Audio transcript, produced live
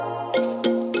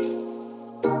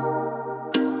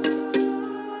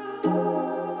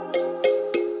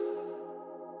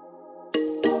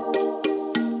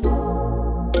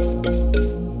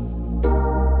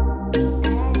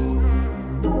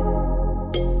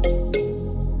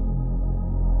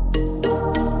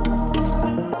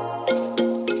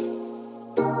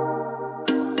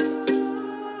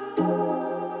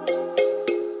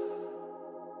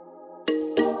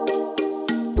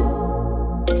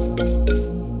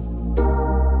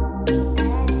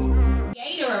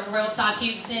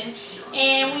Houston.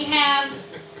 And we have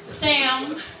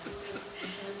Sam,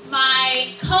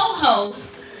 my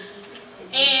co-host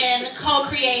and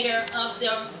co-creator of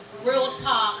the Real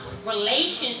Talk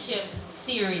relationship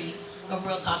series of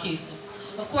Real Talk Houston.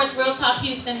 Of course, Real Talk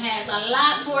Houston has a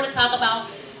lot more to talk about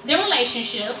than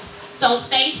relationships. So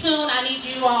stay tuned. I need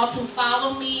you all to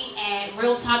follow me at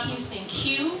Real Talk Houston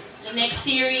Q, the next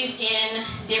series in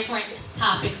different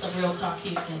topics of Real Talk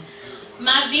Houston.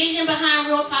 My vision behind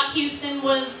Real Talk Houston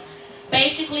was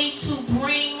basically to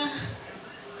bring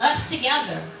us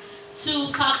together,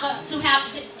 to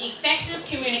have effective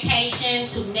communication,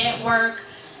 to network,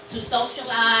 to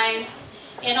socialize,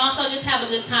 and also just have a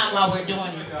good time while we're doing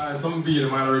it. Hey guys, I'm gonna be the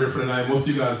moderator for tonight. Most of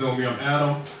you guys know me. I'm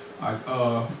Adam. I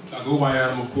go by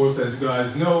Adam, of course, as you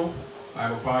guys know. I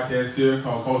have a podcast here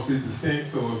called Culturally Distinct.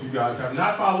 So if you guys have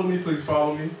not followed me, please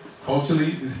follow me.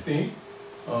 Culturally Distinct.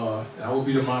 And I will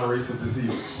be the moderator this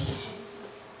evening.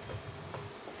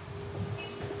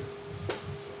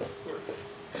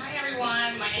 Hi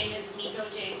everyone, my name is Miko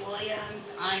J.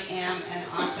 Williams. I am an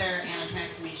author and a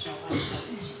transformational life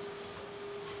coach.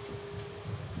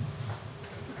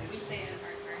 Can we say it on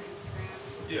our Instagram?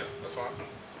 Yeah, that's fine.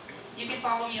 You can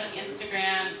follow me on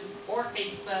Instagram or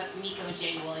Facebook, Miko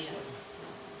J. Williams.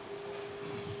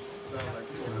 Sound like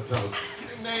you want to talk.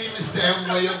 My name is Sam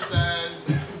Williamson.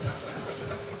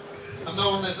 I'm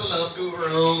known as the Love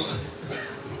Guru.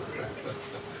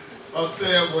 I'm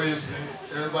Sam Williamson.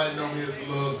 Everybody know me as the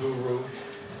Love Guru.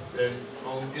 And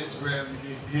on Instagram,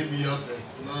 you can hit me up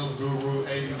at Love Guru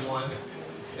 81.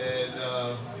 And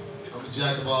I'm a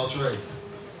jack of all trades.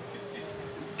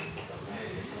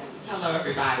 Hello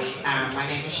everybody, my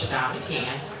name is Shadab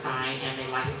McCants. I am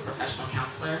a licensed professional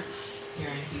counselor here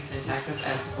in Houston, Texas,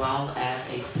 as well as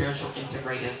a spiritual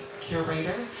integrative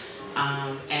curator.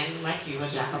 And like you, a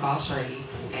jack of all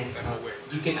trades. And so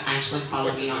you can actually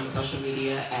follow me on social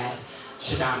media at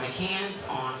Shadab McCants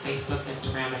on Facebook,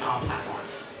 Instagram, and all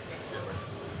platforms.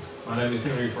 My name is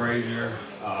Henry Frazier.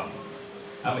 I'm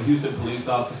a Houston police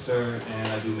officer and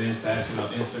I do men's fashion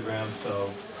on Instagram. So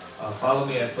follow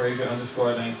me at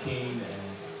Frazier_19 and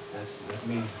that's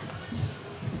me.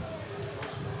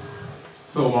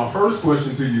 So my first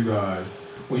question to you guys,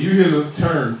 when you hear the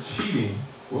term cheating,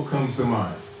 what comes to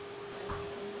mind?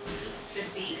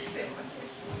 Deceit,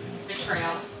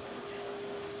 betrayal.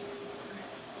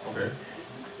 Okay.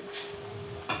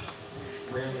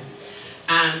 Really?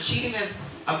 Cheating is,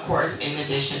 of course, in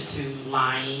addition to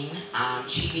lying,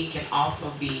 cheating can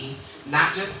also be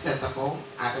not just physical.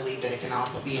 I believe that it can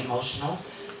also be emotional,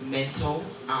 mental.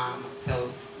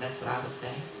 So that's what I would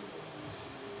say.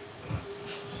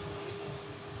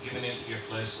 Giving in to your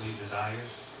fleshly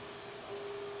desires.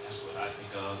 That's what I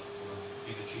think of when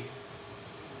you can cheat.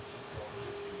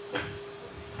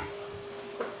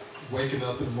 Waking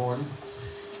up in the morning.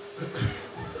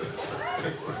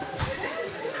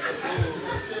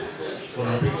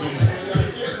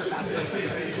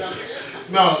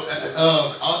 No,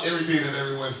 everything that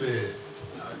everyone said,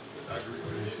 I agree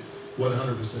with it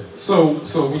 100%.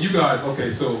 So when you guys,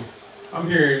 okay, so I'm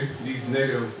hearing these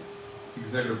negative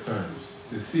terms.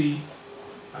 Deceit,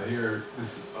 I hear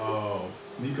this,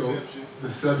 Nico,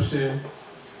 deception.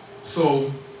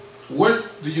 So what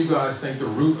do you guys think the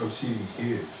root of cheating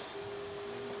is?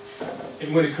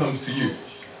 And when it comes to you?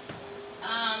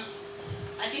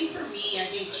 I think for me, I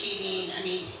think cheating,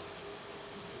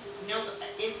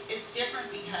 it's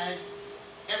different because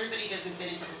everybody doesn't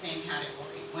fit into the same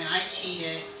category. When I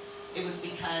cheated, it was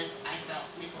because I felt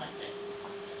neglected.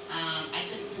 I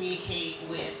couldn't communicate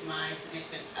with my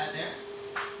significant other.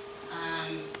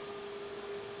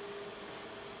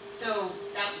 So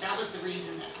that was the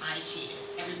reason that I cheated.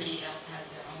 Everybody else has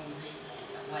their own reason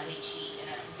of why they cheat, and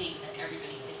I don't think that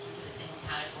everybody fits into the same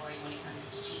category when it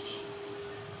comes to cheating.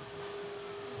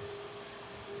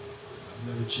 I've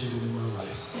never cheated in my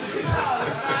life. Oh,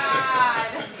 God.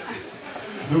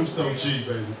 Noobs don't cheat,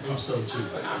 baby. Noobs don't cheat.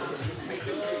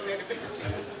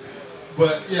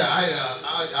 But yeah,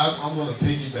 I'm going to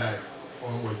piggyback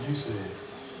on what you said.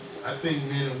 I think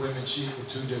men and women cheat for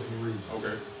two different reasons.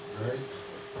 Okay. Right?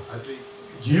 I think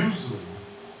usually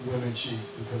women cheat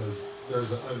because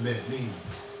there's an unmet need,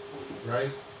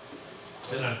 right?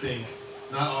 And I think,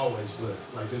 not always, but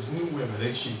like there's new women,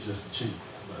 they cheat just to cheat.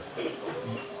 But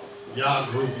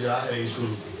y'all group, y'all age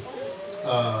group,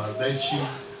 they cheat,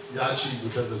 y'all cheat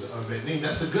because there's an unmet need.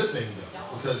 That's a good thing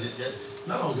though, because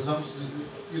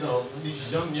because these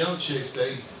young chicks,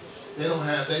 they didn't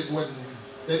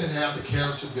have the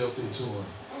character built into them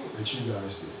that you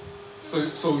guys did.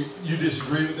 So you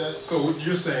disagree with that? So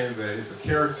you're saying that it's a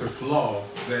character flaw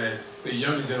that the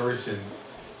younger generation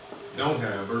don't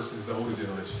have versus the older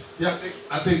generation? Yeah,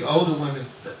 I think older women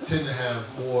tend to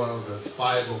have more of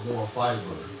the more fiber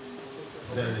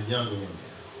than the younger women,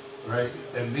 right?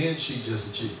 And men cheat just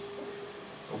to cheat.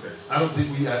 Okay. I don't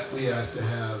think we have to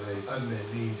have an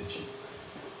unmet need to cheat.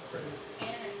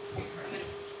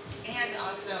 And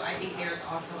also, I think there's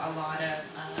also a lot of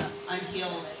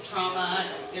unhealed trauma.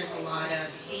 There's a lot of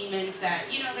demons that,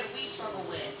 that we struggle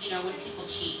with, when people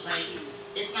cheat. Like,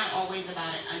 it's not always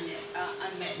about an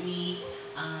unmet need.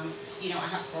 I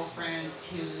have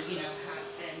girlfriends who, have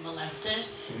been molested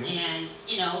and,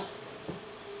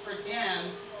 for them,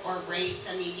 or raped,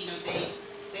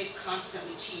 they've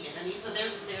constantly cheated. So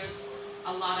there's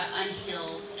a lot of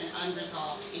unhealed and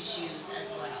unresolved issues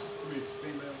as well.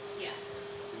 Yes.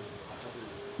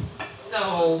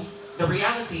 So the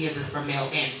reality is for male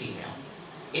and female.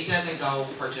 It doesn't go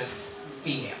for just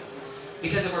females.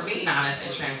 Because if we're being honest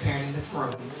and transparent in this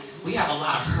room, we have a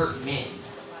lot of hurt men.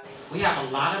 We have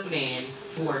a lot of men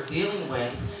who are dealing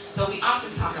with, so we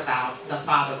often talk about the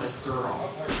fatherless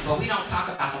girl, but we don't talk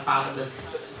about the fatherless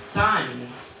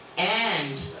sons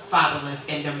and fatherless,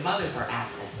 and their mothers are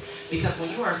absent. Because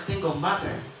when you are a single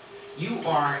mother,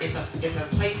 it's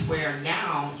a place where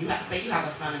now say you have a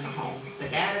son in the home, the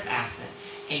dad is absent,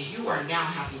 and you are now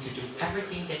having to do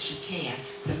everything that you can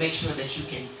to make sure that you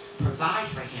can provide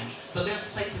for him. So there's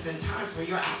places and times where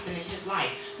you're absent in his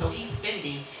life. So he's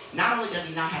spending, not only does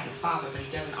he not have his father, but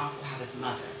he doesn't also have his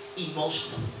mother,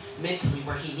 emotionally, mentally,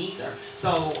 where he needs her.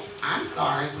 So I'm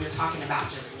sorry, we're talking about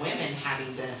just women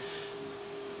having the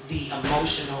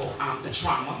emotional, the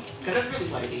trauma, because that's really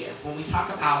what it is. When we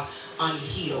talk about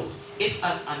unhealed, it's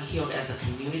us unhealed as a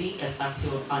community, it's us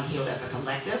unhealed as a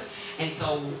collective. And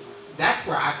so that's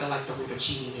where I feel like the root of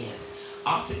cheating is.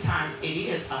 Oftentimes it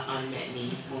is an unmet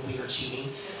need when we are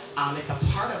cheating. It's a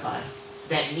part of us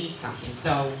that needs something.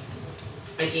 So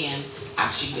again,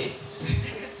 I've cheated.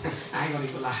 I ain't gonna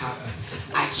even lie.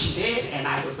 I cheated, and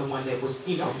I was the one that was,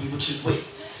 you would cheat with.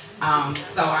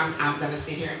 So I'm gonna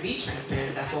sit here and be transparent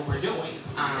if that's what we're doing.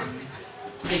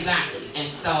 Exactly.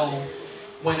 And so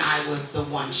when I was the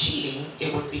one cheating,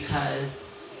 it was because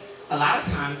a lot of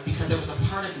times because there was a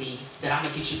part of me that I'm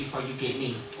gonna get you before you get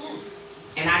me.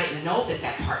 And I didn't know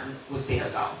that part was there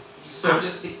though. So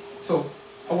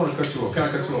I want to cut you off. Can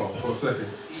I cut you off for a second?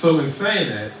 So in saying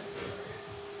that,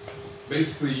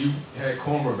 basically you had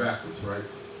karma backwards, right?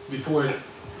 Before it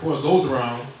goes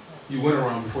around, you went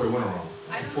around before it went around.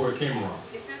 Before it came around.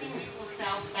 It's not even we will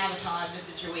self-sabotage the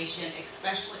situation,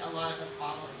 especially a lot of us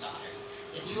fatherless daughters.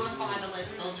 If you are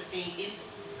fatherless, those are things, it's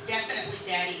definitely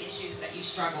daddy issues that you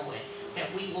struggle with, that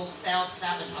we will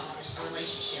self-sabotage a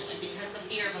relationship. And because the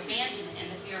fear of abandonment and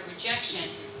the fear of rejection,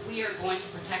 we are going to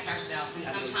protect ourselves. And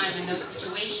sometimes in those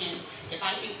situations, if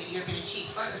I think that you're going to cheat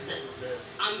first, that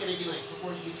I'm going to do it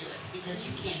before you do it because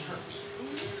you can't hurt me.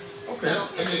 Okay.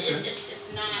 So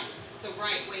it's not the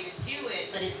right way to do it,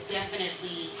 but it's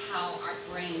definitely how our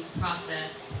brains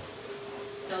process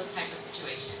those type of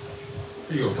situations.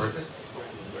 Here you go, Brent.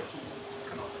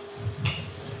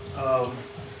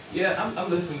 Yeah, I'm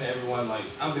listening to everyone. Like,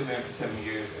 I've been married for 7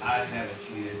 years. I haven't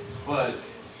cheated, but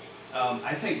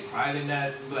I take pride in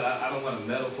that. But I don't want to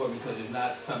meddle for it because it's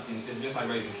not something. It's just like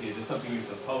raising kids. It's something you're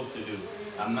supposed to do.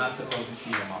 I'm not supposed to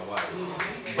cheat on my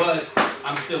wife, but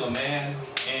I'm still a man,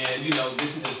 and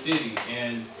this is a city,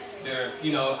 and there,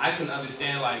 I can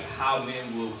understand like how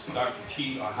men will start to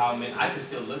cheat or how men. I can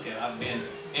still look at it. I've been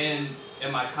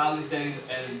in my college days,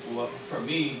 and for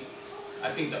me,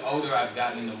 I think the older I've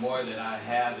gotten, the more that I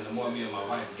have, and the more me and my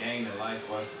wife gain in life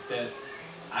or success,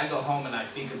 I go home and I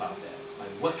think about that. Like,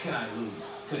 what can I lose?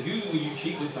 Because usually when you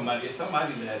cheat with somebody, it's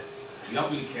somebody that you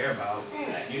don't really care about.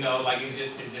 Like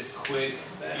it's just quick.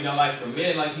 Like for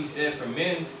men, like he said, for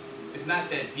men, it's not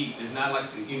that deep. It's not like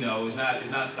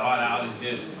it's not thought out. It's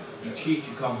just you cheat,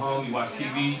 you come home, you watch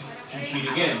TV, you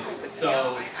cheat again.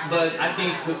 So, but I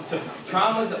think to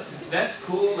traumas, that's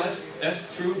cool.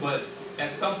 That's true, but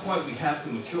at some point we have to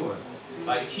mature.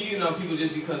 Like cheating on people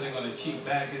just because they're gonna cheat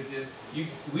back is just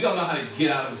we don't know how to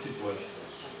get out of a situation.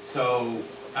 So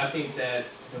I think that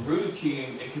the root of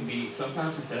cheating, it can be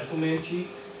sometimes successful men cheat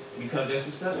because they're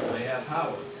successful, they have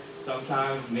power.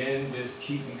 Sometimes men just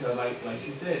cheat because like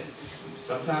she said,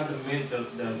 sometimes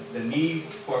the need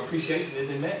for appreciation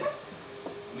isn't met.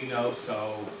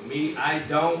 So me, I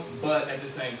don't, but at the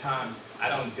same time, I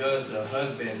don't judge the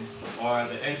husband or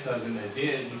the ex-husband that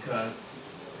did because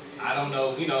I don't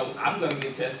know, I'm going to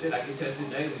get tested. I get tested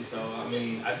daily. So,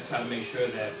 I just try to make sure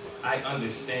that I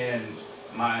understand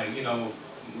my,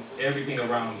 everything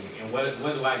around me and what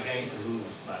do I gain to lose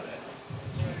by that.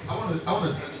 I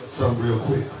want to something real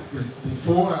quick.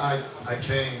 Before I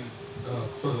came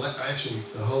actually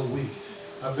the whole week,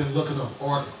 I've been looking up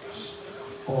articles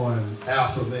on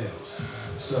alpha males.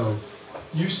 So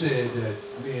you said that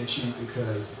men cheat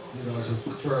because, it's a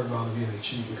fair amount of men that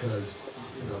cheat because,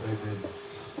 they've been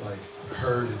like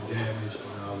hurt and damaged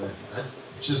and all that. I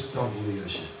just don't believe that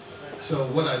shit. So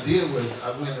what I did was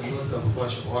I went and looked up a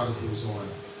bunch of articles on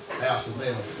alpha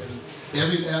males, and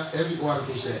every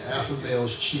article said alpha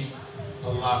males cheat a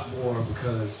lot more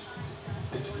because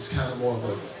it's kind of more of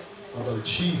an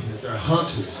achievement. They're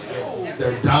hunters.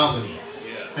 They're dominant,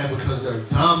 and because they're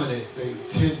dominant, they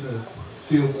tend to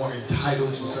feel more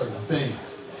entitled to certain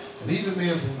things. And these are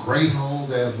men from great homes.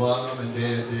 They have mom and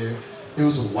dad there. It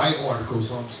was a white article,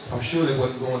 so I'm sure they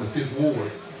wasn't going to Fifth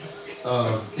Ward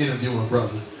interviewing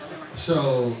brothers.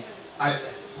 So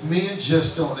men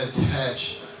just don't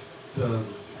attach the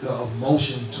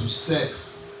emotion to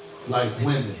sex like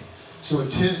women. So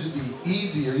it tends to be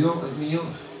easier.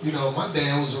 My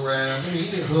dad was around. He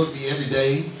didn't hug me every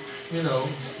day,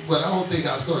 but I don't think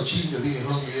I started cheating because he didn't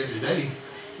hug me every day.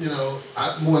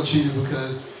 I more cheated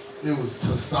because it was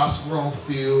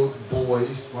testosterone-filled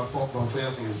boys. My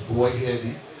family is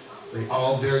boy-heavy. They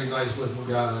all very nice-looking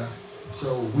guys.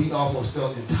 So we almost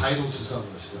felt entitled to some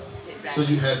of the stuff. Exactly.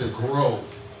 So you had to grow.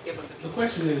 The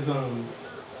question is,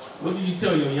 what do you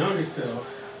tell your younger self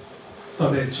so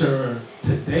that your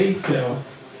today's self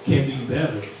can be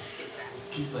better?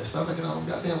 Stop making all them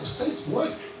goddamn mistakes,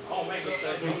 boy. Oh, make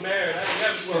mistakes. I'm married. I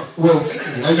ain't never. Well,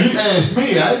 you asked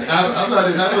me. I'm not.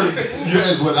 You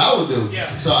asked what I would do. Yeah.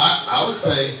 So I would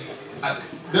say,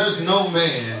 there's no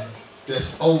man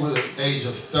that's over the age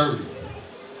of 30,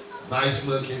 nice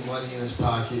looking, money in his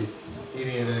pocket,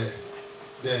 any of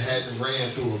that hadn't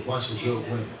ran through a bunch of good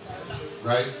women,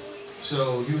 right?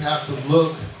 So you have to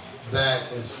look back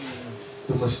and see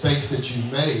the mistakes that you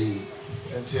made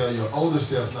and tell your older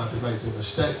self not to make the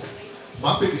mistake.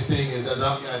 My biggest thing is, as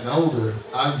I've gotten older,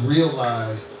 I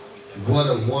realized what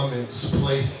a woman's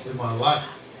place in my life.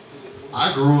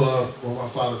 I grew up where my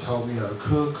father told me how to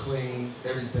cook, clean,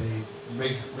 everything,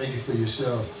 make it for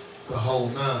yourself, the whole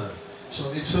nine.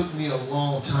 So it took me a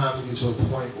long time to get to a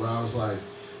point where I was like,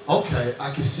 okay,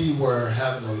 I can see where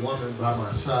having a woman by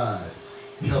my side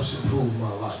helps improve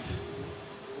my life.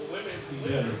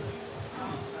 Yeah.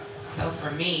 So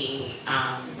for me,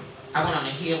 I went on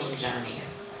a healing journey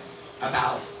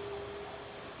about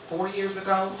 4 years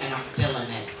ago, and I'm still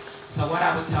in it. So what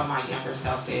I would tell my younger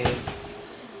self is,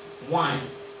 one,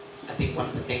 I think one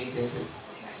of the things is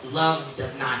love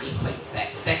does not equate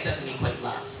sex. Sex doesn't equate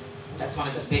love. That's one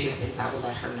of the biggest things I would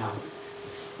let her know.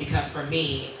 Because for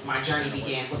me, my journey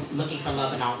began with looking for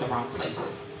love in all the wrong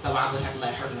places. So I would have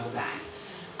let her know that.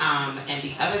 And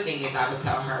the other thing is I would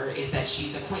tell her is that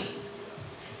she's a queen.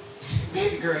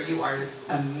 Baby girl, you are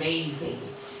amazing,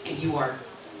 and you're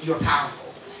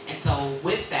powerful. And so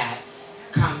with that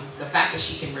comes the fact that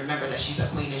she can remember that she's a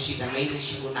queen and she's amazing.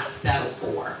 She will not settle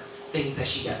for things that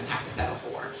she doesn't have to settle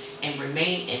for, and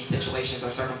remain in situations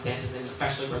or circumstances, and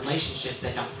especially relationships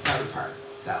that don't serve her.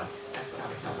 So that's what I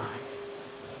would tell mine.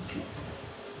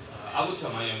 I would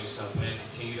tell my younger self, man,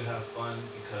 continue to have fun,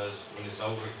 because when it's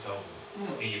over, it's over.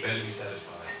 And you better be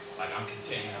satisfied. Like, I'm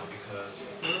content now because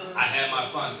I had my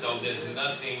fun, so there's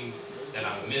nothing that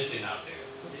I'm missing out there.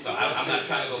 So I'm not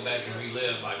trying to go back and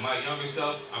relive. Like, my younger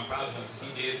self, I'm proud of him because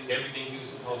he did everything he was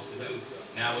supposed to do.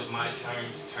 Now it's my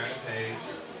turn to turn a page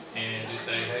and just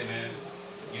say, hey man,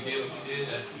 you did what you did,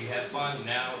 you had fun,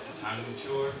 now it's time to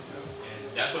mature. And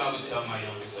that's what I would tell my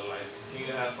younger self, like,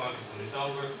 continue to have fun, because when it's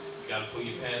over, you gotta put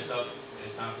your pants up, and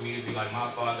it's time for me to be like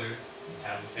my father,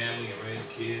 have a family and raise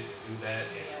kids and do that.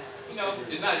 And,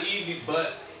 it's not easy,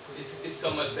 but it's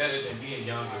so much better than being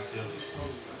young and silly.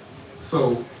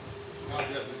 So,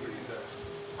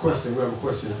 question, we have a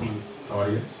question from the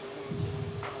audience.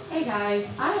 Hey guys,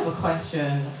 I have a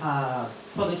question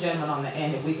for the gentleman on the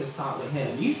end, if we could start with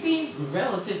him. You seem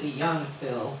relatively young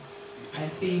still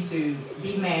and seem to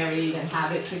be married and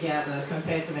have it together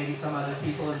compared to maybe some other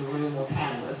people in the room or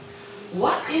panelists.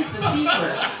 What is the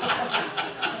secret?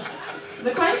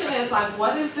 The question is,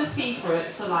 what is the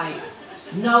secret to,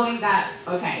 knowing that,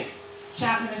 okay,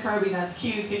 Chapman and Kirby, that's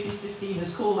cute, 50-50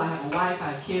 is cool, I have a wife,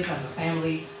 I have kids, I have a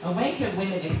family, and when can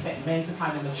women expect men to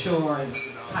kind of mature and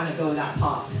kind of go that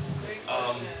path?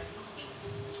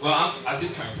 Well, I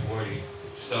just turned 40,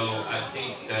 so I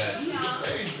think that,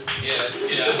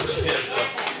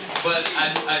 but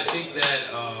I think that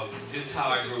just how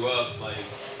I grew up,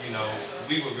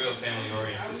 we were real family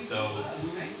oriented, so,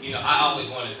 I always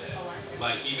wanted that.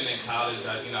 Like, even in college,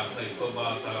 I played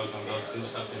football, I thought I was gonna go do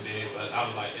something big, but I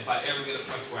was like, if I ever get a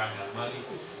point where I have money,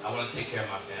 I wanna take care of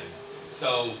my family.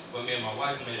 so when me and my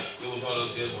wife met, it was one of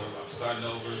those deals where I'm starting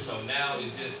over. So now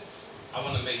it's just, I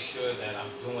want to make sure that I'm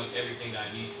doing everything that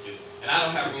I need to do. And I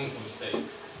don't have room for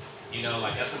mistakes. You know,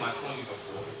 like that's what my 20s are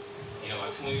for. You know,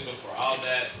 my 20s are for all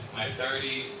that. My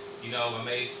 30s, you know, I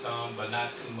made some, but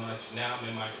not too much. Now I'm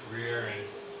in my career, and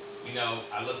you know,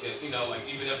 I look at, you know, like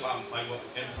even if I'm like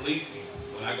in policing,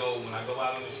 when I go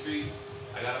out on the streets,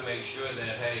 I gotta make sure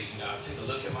that, hey, you know, I take a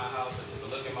look at my house, I take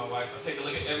a look at my wife, I take a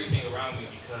look at everything around me,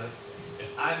 because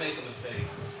if I make a mistake,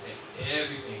 then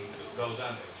everything goes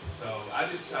under. So I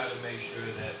just try to make sure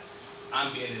that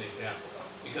I'm being an example,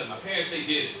 because my parents, they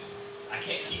did it. I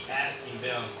can't keep asking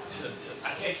them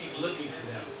I can't keep looking to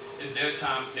them. It's their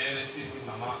time, they're in their 60s.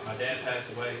 My dad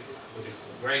passed away, was a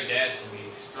great dad to me,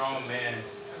 strong man,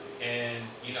 and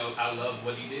you know, I love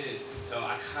what he did. So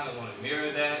I kind of want to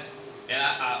mirror that, and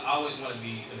I always want to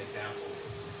be an example.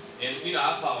 And you know,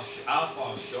 I'll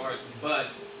fall short, but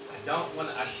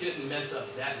I shouldn't mess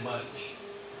up that much,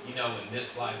 you know, in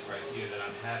this life right here that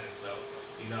I'm having. So,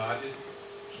 you know, I just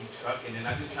keep trucking, and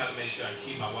I just try to make sure I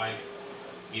keep my wife.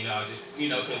 You know, just, you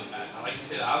know, because like you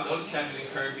said, I'll go to Chapman and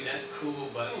Kirby, that's cool,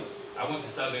 but I went to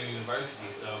Southern University,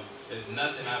 so there's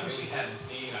nothing I really haven't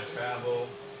seen. I travel,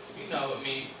 you know, I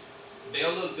mean,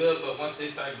 they'll look good, but once they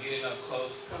start getting up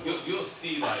close, you'll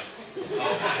see like,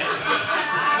 oh,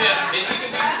 yeah, and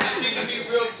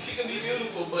she can be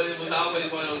beautiful, but it was always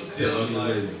one of those deals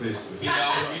like, you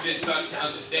know, you just start to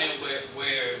understand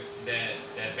where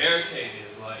that barricade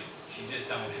is, like, she just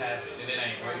don't have it, and it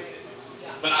ain't worth it.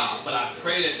 But I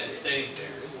pray that stays there,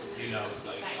 you know,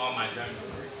 like on my journey.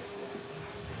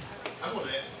 I want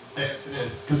to add to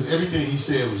that, because everything he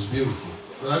said was beautiful.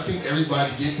 But I think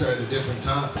everybody get there at a different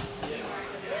time.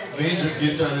 Men just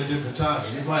get there at a different time.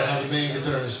 You might have a man get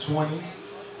there in his 20s.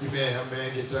 You may have a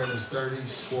man get there in his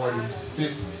 30s, 40s,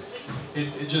 50s.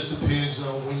 It just depends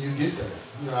on when you get there.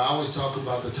 You know, I always talk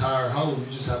about the tired hoe. You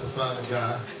just have to find a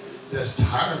guy that's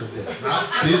tired of that. Not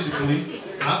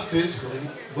physically,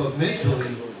 but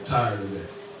mentally tired of that.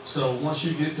 So once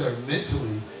you get there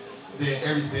mentally, then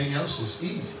everything else is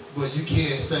easy. But you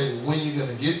can't say when you're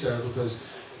going to get there, because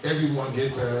everyone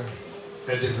get there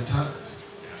at different times.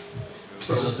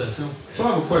 So it's just that simple. So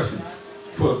I have a question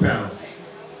for the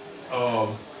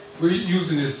panel. We're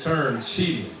using this term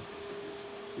cheating.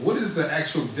 What is the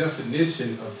actual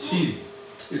definition of cheating?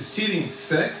 Is cheating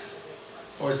sex?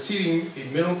 Or is cheating a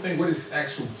mental thing? What is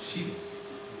actual cheating?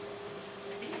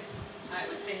 I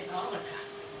would say it's all of that.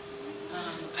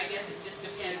 I guess it just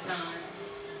depends on,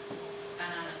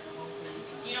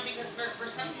 you know, because for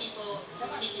some people,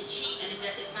 somebody can cheat and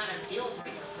it's not a deal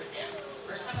breaker for them.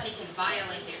 Or somebody can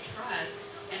violate their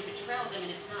trust and betrayal them and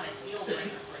it's not a deal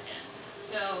breaker for them.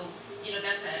 So, you know,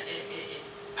 that's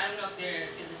I don't know if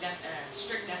there is a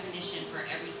strict definition for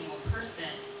every single person.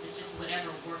 It's just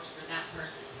whatever works for that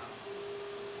person.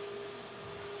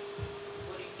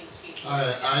 What do you think, Chief?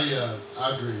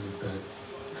 I agree with that.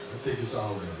 I think it's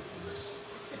all that. It's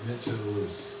mental,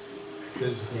 it's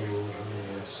physical.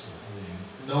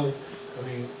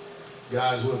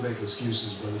 Guys would make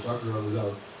excuses, but if our girl is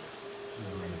out, you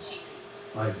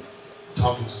know, like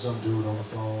talking to some dude on the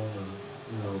phone, or,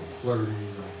 you know, flirting,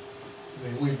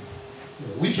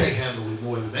 we can't handle it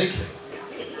more than they can.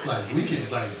 Like, we can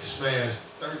like smash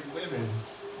 30 women,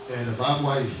 and if our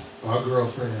wife or our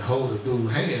girlfriend hold a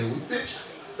dude's hand, we bitch.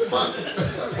 Fuck.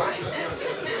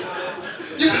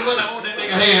 You can run hold that nigga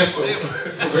hand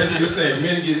forever. So basically you're saying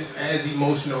men get as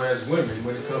emotional as women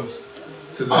when it comes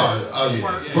to that. Oh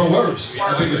yeah. But worse.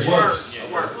 I think it's worse.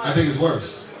 I think it's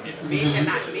worse.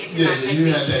 Because you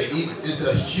have that. It's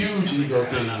a huge ego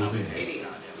thing with men.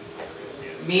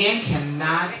 Men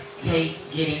cannot take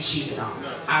getting cheated on.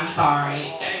 I'm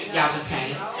sorry. Y'all just can't.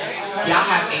 Y'all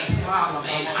have a problem.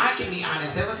 And I can be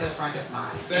honest, there was a friend of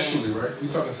mine. Sexually, right?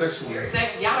 You're talking sexually. It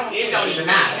don't even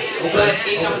matter. But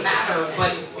it don't matter.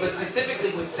 But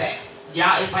specifically with sex.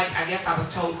 Y'all, it's like, I guess I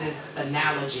was told this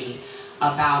analogy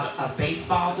about a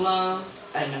baseball glove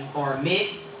or a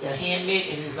mitt, a hand mitt,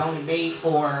 and it's only made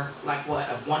for like what,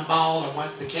 one ball, or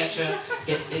once the catcher,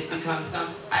 it becomes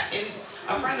some.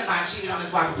 A friend of mine cheated on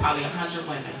his wife with probably 100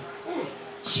 women.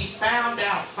 She found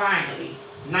out finally,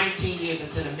 19 years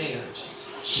into the marriage,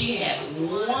 she had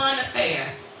one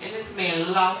affair, and this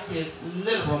man lost his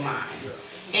literal mind.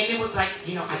 And it was like,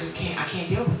 you know, I can't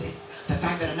deal with it. The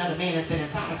fact that another man has been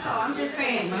inside of her. No, I'm just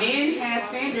saying, men have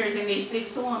standards and they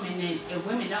stick to them, and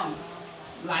women don't.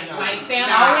 Like Sam Sam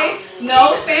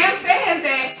says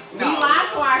that we lie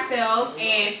to ourselves,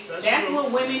 and that's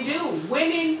what women do.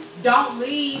 Women don't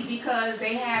leave because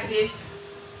they have this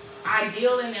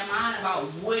ideal in their mind about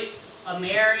what a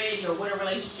marriage or what a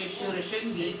relationship should or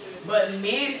shouldn't be. But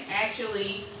men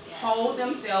actually hold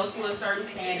themselves to a certain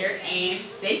standard and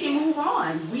they can move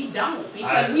on. We don't,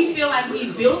 because we feel like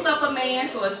we built up a man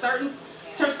to a certain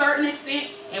extent,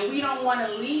 and we don't want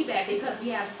to leave that because we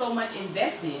have so much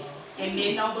invested. And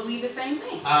men don't believe the same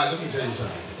thing. Let me tell you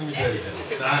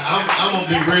something. Now, I'm going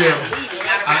to be real.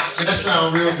 That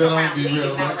sounds real good. I'm going to be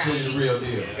real. I'm going to tell you the real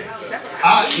deal.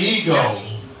 Our ego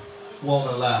won't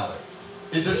allow it.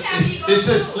 It's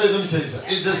just, let me tell you something.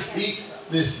 It's just,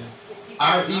 listen,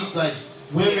 like,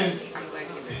 women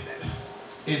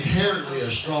inherently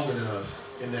are stronger than us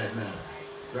in that matter,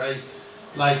 right?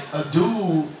 Like, a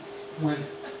dude, when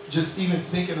just even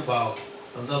thinking about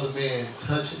another man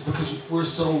touching, because we're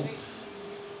so,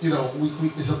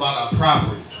 it's about our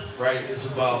property, right? It's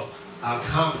about our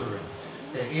conquering.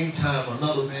 And anytime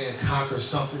another man conquers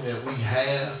something that we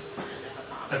have,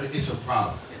 I mean, it's a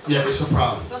problem. Yeah, it's a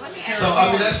problem. So, I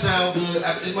mean, that sounds good.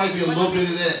 It might be a little bit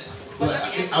of that,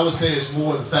 but I would say it's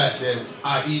more the fact that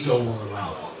our ego won't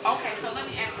allow it. Okay, so let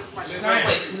me ask this question real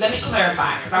quick. Let me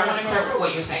clarify, because I want to clarify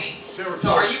what you're saying.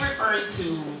 So are you referring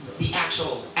to the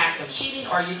actual act of cheating,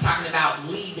 or are you talking about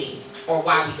leaving, or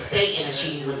why we stay in a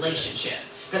cheating relationship?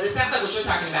 Because it sounds like what you're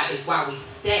talking about is why we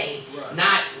stay,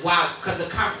 not why, because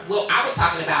what I was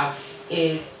talking about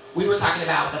is, we were talking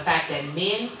about the fact that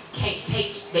men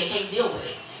they can't deal with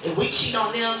it. If we cheat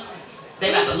on them,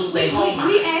 they got to lose their whole mind.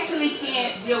 We actually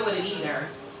can't deal with it either.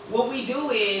 What we do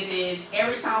is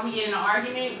every time we get in an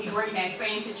argument, we bring that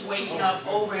same situation up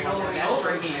over and over and over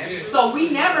again. So we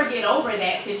never get over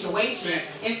that situation.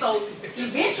 And so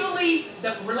eventually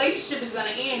the relationship is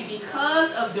going to end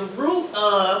because of the root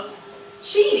of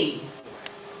cheating.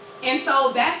 And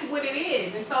so that's what it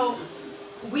is. And so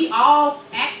we act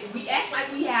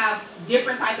like we have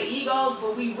different type of egos,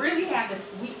 but we really have this,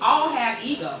 we all have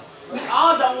ego. We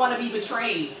all don't want to be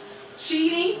betrayed.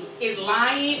 Cheating is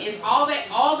lying, is all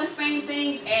the same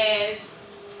things as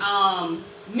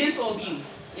mental abuse.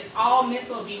 It's all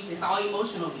mental abuse, it's all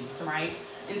emotional abuse, right?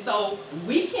 And so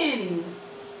we can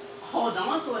hold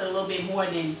on to it a little bit more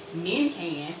than men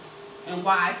can, and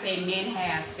why I say men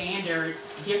have standards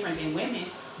different than women.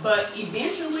 But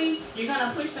eventually, you're going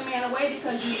to push the man away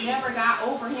because you never got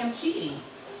over him cheating.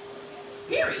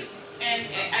 Period. And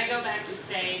I go back to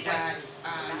say that,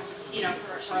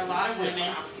 for a lot of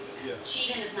women,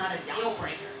 cheating is not a deal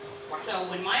breaker. So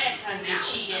when my ex-husband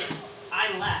cheated,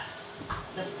 I left.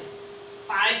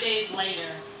 5 days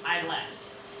later, I left.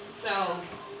 So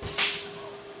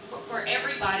for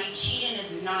everybody, cheating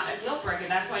is not a deal breaker.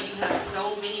 That's why you have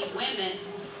so many women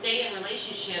who stay in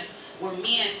relationships where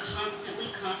men constantly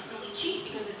cheat,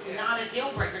 because it's not a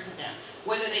deal breaker to them.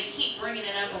 Whether they keep bringing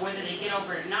it up or whether they get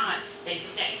over it or not, they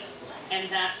stay. And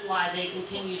that's why they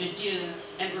continue to do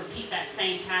and repeat that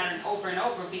same pattern over and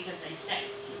over, because they stay.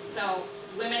 So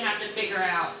women have to figure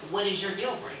out, what is your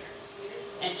deal breaker?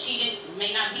 And cheating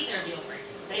may not be their deal breaker.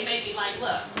 They may be like,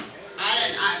 look,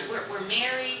 we're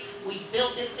married, we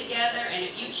built this together, and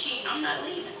if you cheat, I'm not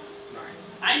leaving.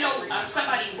 I know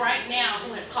somebody right now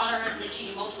who has caught her husband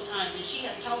cheating multiple times, and she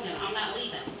has told him, I'm not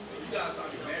leaving.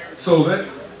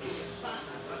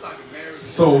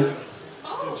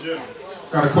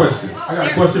 Got a question. I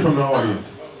got a question from the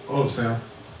audience. Hold up, Sam.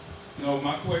 No,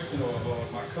 my question or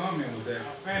my comment was that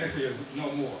fantasy is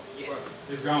no more. Yes.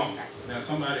 It's gone. Now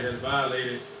somebody has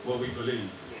violated what we believe.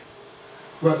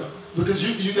 Right, because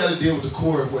you got to deal with the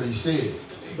core of what he said.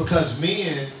 Because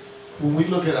men, when we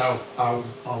look at our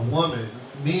woman,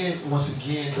 men once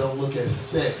again don't look at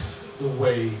sex the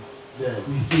way that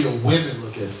we feel women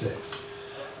look at sex.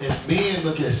 And men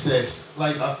look at sex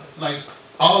like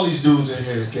all these dudes in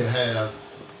here can have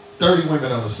 30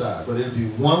 women on the side, but it'll be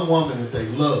one woman that they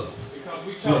love. Because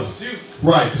we chose you.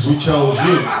 Right, because we chose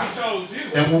you. We chose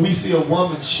you. And when we see a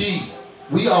woman cheat,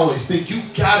 we always think you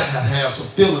gotta have some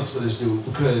feelings for this dude,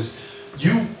 because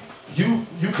you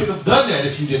could have done that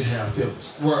if you didn't have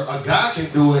feelings. Where a guy can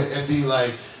do it and be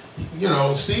like,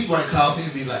 Steve might call me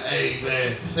and be like, hey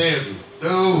man, Cassandra,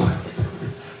 dude,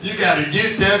 you gotta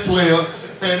get that player,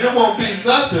 and it won't be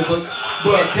nothing,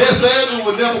 but Cassandra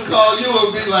would never call you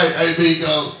and be like, hey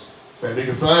Miko, that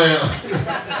nigga Sam,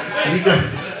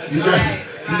 you got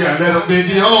let him bend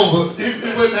you over. He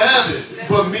wouldn't have it.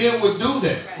 But men would do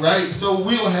that, right? So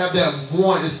we'll have that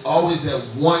one, it's always that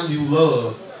one you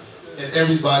love, and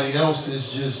everybody else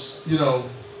is just,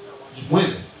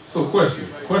 women. So question,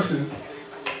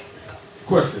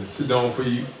 Shadone, for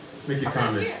you, make your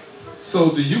comment.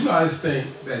 So do you guys think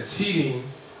that cheating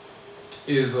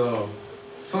is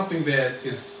something that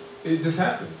it just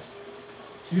happens?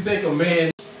 You think a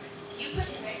man... You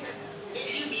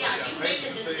make the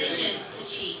decision to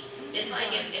cheat. It's it's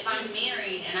like if I'm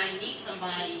married and I meet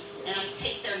somebody and I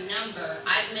take their number,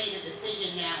 I've made a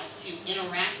decision now to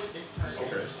interact with this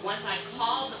person. Okay. Once I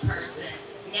call the person,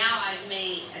 now I've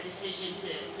made a decision to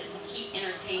keep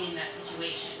entertaining that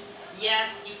situation.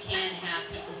 Yes, you can have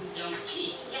people who don't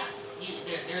cheat. Yes,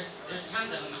 there's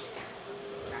tons of them out there.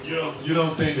 You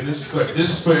don't think, and this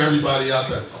is for everybody out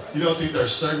there, you don't think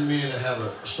there's certain men that have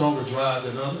a stronger drive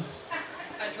than others?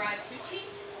 A drive to cheat?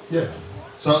 Yeah.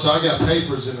 So I got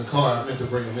papers in the car, I meant to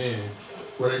bring them in,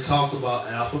 where they talked about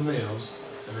alpha males,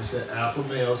 and they said alpha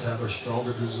males have a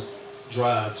stronger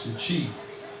drive to cheat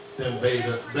than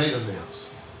beta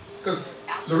males. Because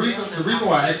the reason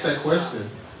why I asked that question,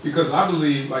 because I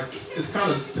believe, like, it's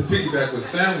kind of to piggyback what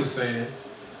Sam was saying,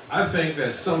 I think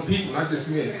that some people, not just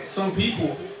men, some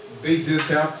people, they just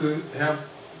have to have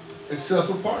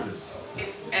accessible partners.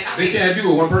 They can't be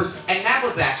with one person. And that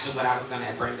was actually what I was going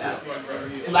to bring up.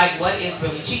 Like, what is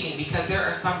really cheating? Because there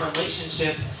are some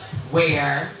relationships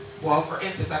where, well, for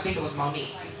instance, I think it was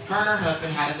Monique. Her and her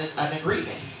husband had an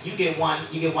agreement. You get one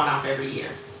off every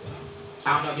year.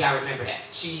 I don't know if y'all remember that.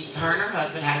 Her and her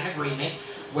husband had an agreement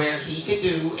where he could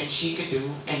do and she could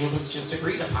do, and it was just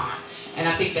agreed upon. And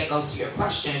I think that goes to your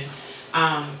question.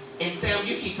 And Sam,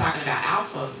 you keep talking about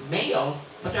alpha males,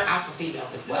 but they're alpha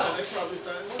females as well.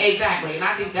 Exactly, and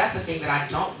I think that's the thing that I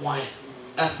don't want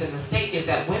us to mistake is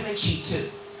that women cheat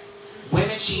too.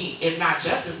 Women cheat, if not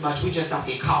just as much, we just don't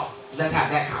get caught. Let's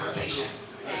have that conversation.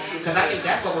 Because I think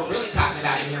that's what we're really talking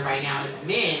about in here right now is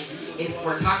men,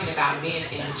 we're talking about men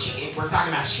and cheating. We're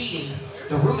talking about cheating,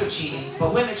 the root of cheating,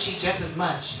 but women cheat just as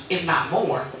much, if not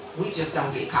more. We just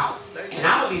don't get caught. And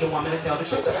I would be the woman to tell the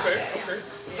truth about that.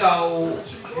 So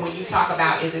when you talk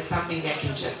about is it something that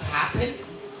can just happen?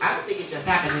 I don't think it just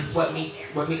happened. It's what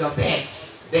Miko said.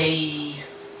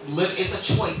 It's a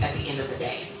choice at the end of the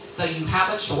day. So you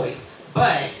have a choice,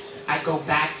 but I go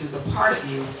back to the part of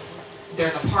you,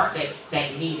 there's a part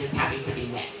that need is having to be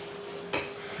met.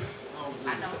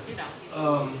 I know,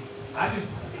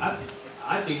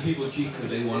 I think people cheat because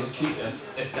they want to cheat.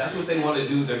 If that's what they want to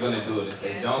do, they're going to do it. If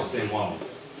they don't, they won't.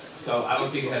 So I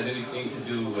don't think it has anything to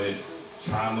do with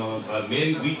trauma. But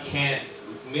men can't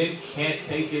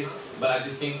take it. But I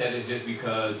just think that it's just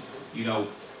because,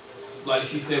 like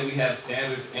she said, we have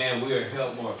standards and we are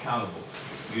held more accountable.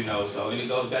 So and it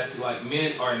goes back to like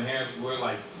men are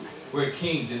inherently we're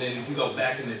kings, and then if you go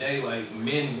back in the day, like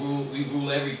men we rule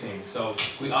everything. So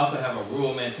we also have a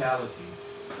rule mentality.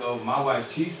 So my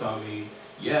wife cheats on me,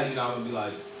 I'm gonna be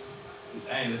like,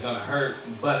 dang, it's gonna hurt.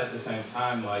 But at the same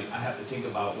time, like I have to think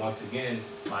about once again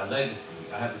my legacy.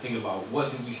 I have to think about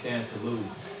what do we stand to lose.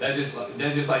 That's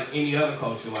just like any other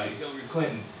culture, like Hillary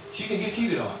Clinton. She can get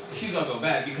cheated on. She's gonna go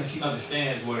back because she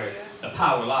understands where the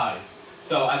power lies.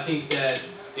 So I think that,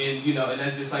 and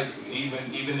that's just like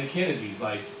even the Kennedys,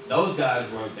 like those guys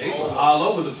were all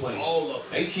over the place.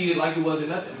 They cheated like it wasn't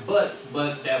nothing. But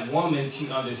that woman, she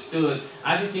understood.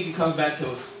 I just think it comes back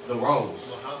to the roles.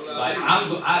 Like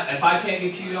if I can't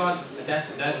get cheated on,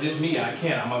 that's just me. I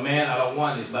can't. I'm a man. I don't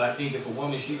want it. But I think if a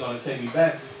woman, she's gonna take me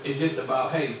back. It's just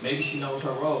about, hey, maybe she knows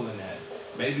her role in that.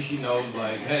 Maybe she knows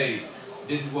like, hey,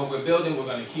 this is what we're building. We're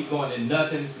gonna keep going, and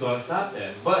nothing's gonna stop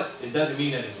that. But it doesn't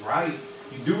mean that it's right.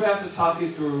 You do have to talk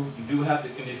it through. You do have to,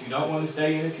 and if you don't want to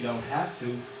stay in it, you don't have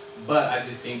to. But I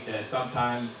just think that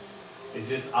sometimes it's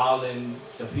just all in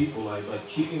the people. Like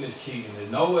cheating is cheating.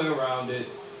 There's no way around it.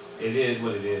 It is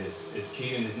what it is. It's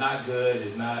cheating. It's not good.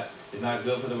 It's not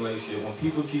good for the relationship. When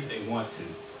people cheat, they want to.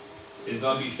 It's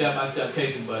gonna be step-by-step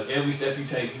cases, but every step you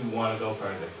take, you want to go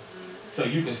further. So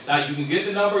you can stop. You can get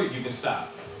the number. You can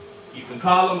stop. You can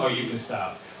call them, or you can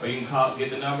stop. Or you can get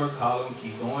the number, call them,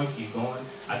 keep going, keep going.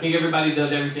 I think everybody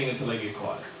does everything until they get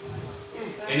caught.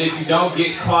 And if you don't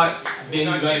get caught, then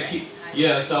you're gonna keep.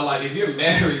 Yeah. So like if you're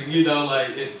married,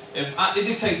 it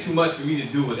just takes too much for me to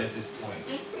do it at this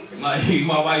point. Like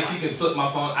my wife, she can flip my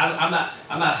phone. I'm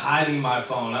not hiding my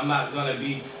phone. I'm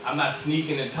not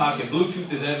sneaking and talking.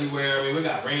 Bluetooth is everywhere. I mean, we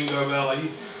got Ring doorbell.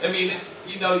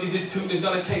 It's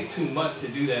gonna take too much to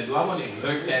do that. Do I want to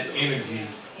exert that energy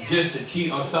just to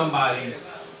cheat on somebody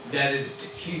that is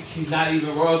she's not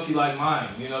even royalty like mine?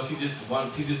 She's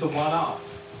just a one-off.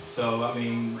 So I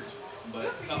mean,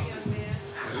 but.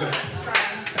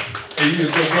 Hey, you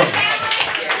just go.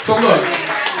 So look,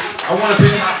 I'm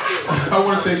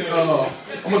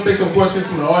gonna take some questions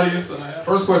from the audience.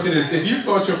 First question is, if you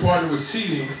thought your partner was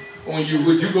cheating on you,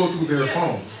 would you go through their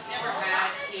phone? Never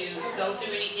had to go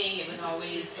through anything. It was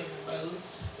always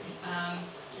exposed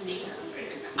to me.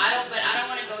 I don't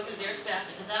want to go through their stuff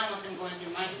because I don't want them going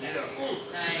through my stuff.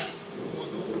 Right?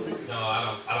 No,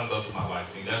 I don't go through my wife's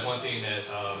thing. That's one thing that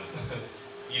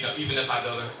you know, even if I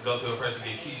go to a person to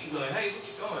get keys, she'll be like, hey, what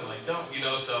you doing? Like, don't, you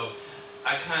know, so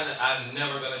I'm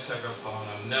never gonna check her phone.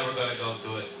 I'm never gonna go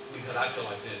through it because I feel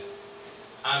like this.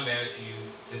 I'm married to you.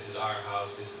 This is our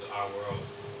house. This is our world.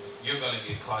 You're gonna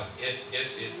get caught. If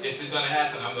it's gonna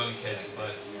happen, I'm gonna catch you.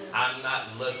 But I'm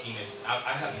not looking at.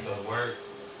 I have to go to work.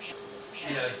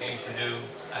 She has things to do.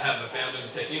 I have a family to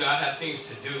take. You know, I have things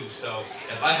to do. So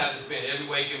if I have to spend every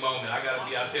waking moment, I gotta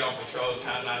be out there on patrol,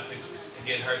 trying not to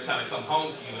get hurt, trying to come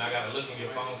home to you, and I gotta look in your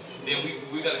phone. Then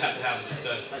we're gonna have to have a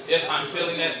discussion. If I'm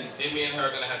feeling that, then me and her are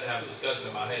gonna have to have a discussion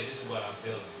about, hey, this is what I'm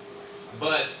feeling.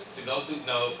 But to go through,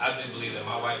 no, I do believe that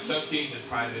my wife, some things is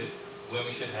private.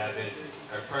 Women should have it.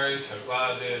 Her purse, her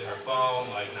closet, her phone,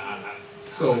 like, nah.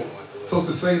 So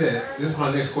to say that, this is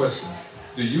my next question.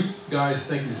 Do you guys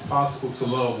think it's possible to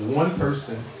love one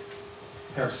person,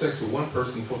 have sex with one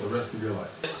person for the rest of your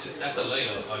life? That's a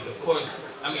layup. Like, of course,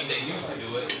 I mean, they used to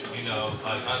do it, you know,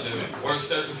 like under worse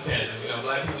circumstances. You know,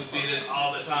 black people did it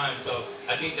all the time. So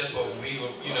I think that's what we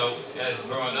were, you know, as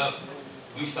growing up,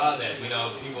 we saw that, you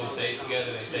know, people stayed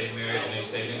together, they stayed married, and they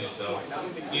stayed in it. So,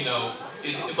 you know,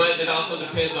 but it also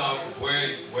depends on where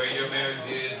your marriage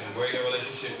is and where your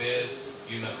relationship is,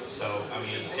 you know. So, I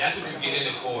mean, that's what you get in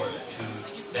it for.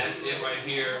 That's it right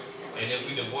here. And if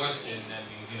we divorce, then that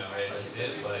means, you know, hey, that's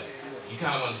it. But you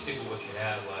kind of want to stick with what you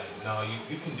have. Like, no,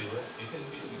 you can do it. You can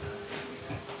do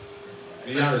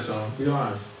it. Be honest, Sean. Be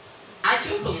honest. I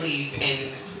do believe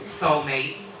in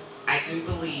soulmates. I do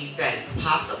believe that it's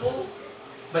possible,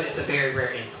 but it's a very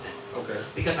rare instance. Okay.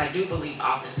 Because I do believe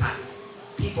oftentimes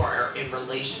people are in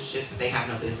relationships that they have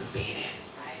no business being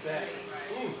in. Okay.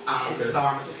 So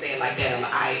I'm just saying like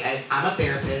that. I'm a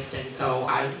therapist, and so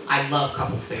I love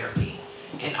couples therapy.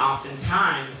 And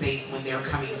oftentimes when they're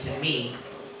coming to me,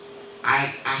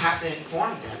 I have to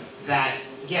inform them that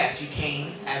yes, you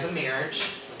came as a marriage,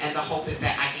 and the hope is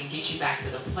that I can get you back to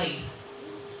the place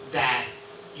that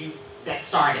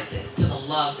started this, to the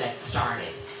love that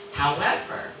started.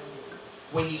 However,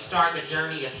 when you start the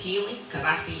journey of healing, because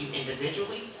I see you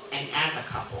individually and as a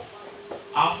couple,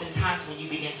 oftentimes when you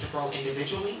begin to grow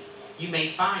individually, you may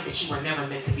find that you were never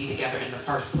meant to be together in the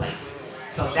first place.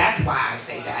 So that's why I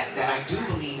say that I do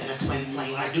believe in a twin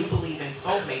flame. I do believe in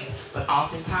soulmates, but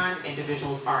oftentimes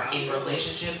individuals are in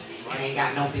relationships and ain't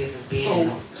got no business being in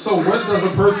them. So what does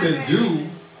a person do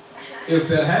if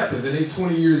that happens and they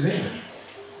 20 years in?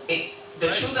 The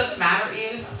truth of the matter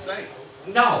is,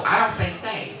 no, I don't say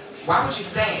stay. Why would you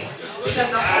stay?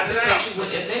 Because the hope is that you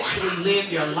would eventually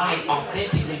live your life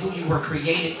authentically who you were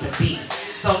created to be.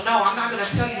 So no, I'm not going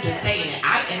to tell you to stay in it.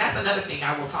 And that's another thing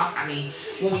I will talk. I mean,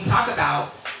 when we talk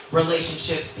about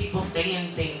relationships, people stay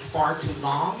in things far too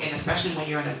long, and especially when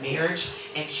you're in a marriage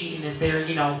and cheating is there.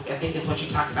 You know, I think it's what you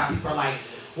talked about. People are like,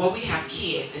 well, we have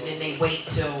kids, and then they wait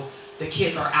till the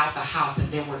kids are out the house,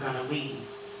 and then we're going to leave.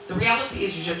 The reality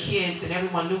is your kids and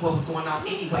everyone knew what was going on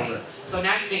anyway. So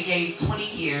now you done gave 20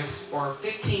 years or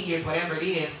 15 years, whatever it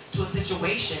is, to a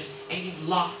situation, and you've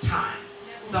lost time.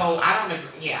 So I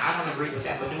don't agree with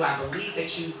that. But do I believe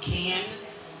that you can?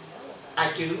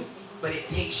 I do. But it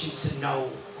takes you to know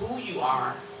who you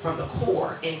are from the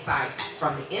core,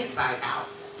 from the inside out,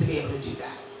 to be able to do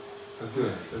that. That's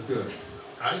good. That's good.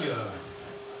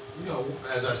 You know,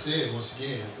 as I said, once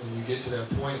again, when you get to that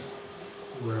point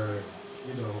where,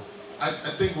 you know,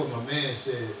 I think what my man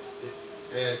said,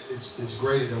 it's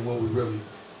greater than what we're really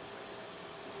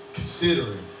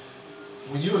considering.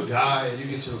 When you're a guy and you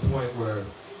get to the point where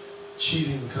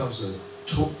cheating becomes a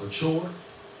chore,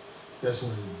 that's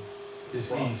when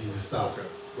it's easy to stop,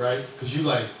 right? Because you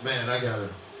like, man, I gotta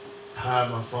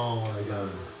hide my phone, I gotta,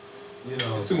 you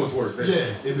know. It's too much work.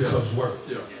 Yeah, it becomes work.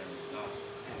 Yeah.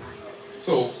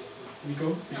 So,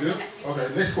 Nico, you good?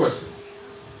 Okay, next question.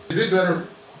 Is it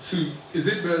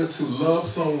better to love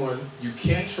someone you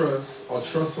can't trust or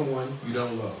trust someone you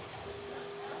don't love?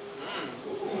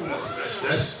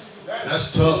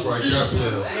 That's tough right there,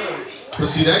 player. But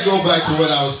see, that go back to what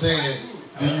I was saying.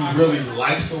 Do you really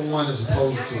like someone as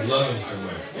opposed to loving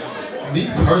someone? Me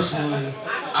personally,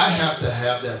 I have to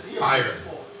have that fire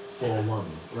for a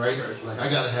woman, right? Like, I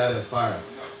gotta have that fire.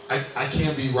 I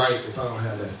can't be right if I don't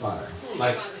have that fire.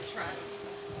 Like,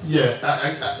 yeah,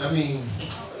 I mean,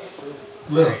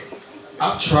 look,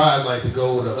 I've tried like to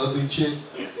go with an ugly chick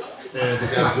and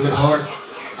they got a good heart.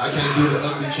 I can't do the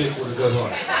ugly chick with a good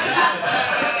heart.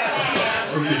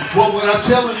 Well, what I'm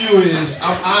telling you is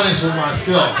I'm honest with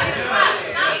myself.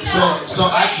 So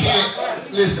I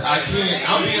can't, listen, I'm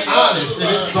being honest, and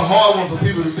this is a hard one for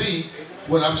people to be.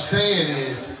 What I'm saying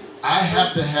is I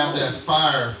have to have that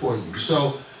fire for you.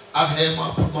 So I've had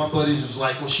my buddies who's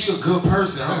like, well, she a good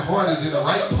person. Her heart is in the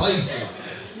right place. And,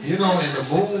 you know, and the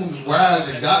moon rise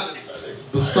and God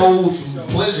bestowed some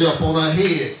pleasure up on her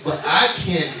head. But I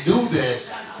can't do that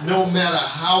no matter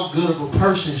how good of a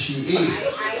person she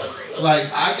is.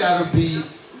 Like, I gotta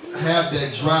have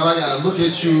that drive. I gotta look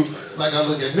at you like I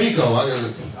look at Miko. I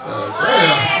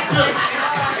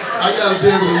gotta be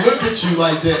able to look at you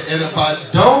like that. And if I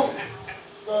don't,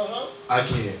 I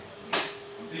can't.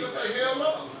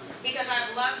 Because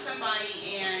I've loved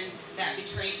somebody and that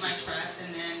betrayed my trust,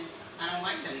 and then I don't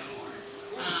like them no more.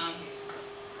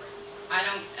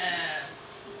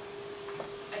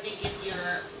 I think if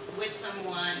you're with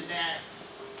someone that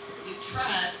you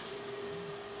trust,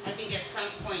 I think at some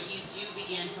point you do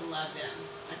begin to love them.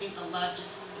 I think the love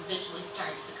just eventually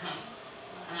starts to come.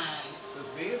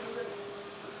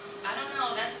 I don't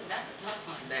know, that's a tough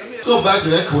one. Go back to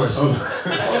that question.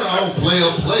 Hold on,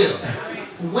 player.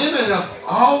 Women have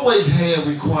always had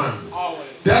requirements.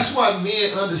 That's why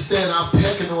men understand our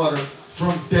pecking order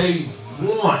from day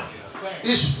one.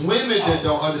 It's women that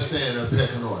don't understand our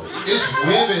pecking order. It's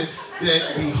women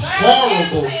that be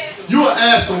horrible. You will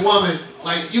ask a woman,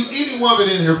 like any woman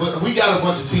in here, but we got a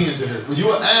bunch of 10s in here. When you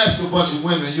will ask a bunch of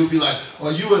women, you'll be like,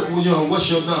 well, what's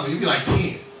your number? You'll be like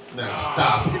 10. Now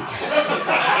stop it.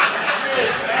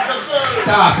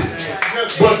 Stop it.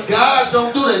 But guys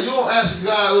don't do that. You don't ask a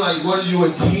guy like, what are you,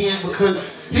 a 10? Because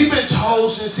he been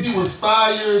told since he was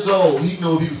 5 years old. He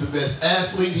knew if he was the best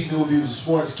athlete. He knew if he was the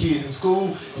smartest kid in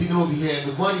school. He knew if he had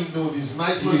the money. He knew if he was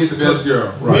nice. You get the best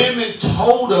girl. Right. Women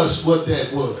told us what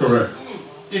that was. Correct.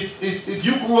 If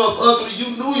you grew up ugly,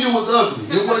 you knew you was ugly.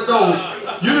 It wasn't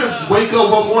you didn't wake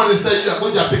up one morning and say,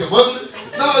 what, y'all think I'm ugly?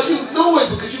 No, you knew it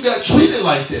because you got treated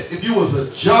like that. If you was a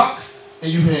jock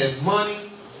and you had money,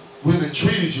 women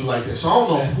treated you like that. So I don't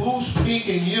know who's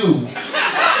pinking you,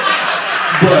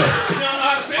 but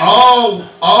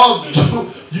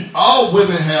all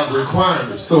women have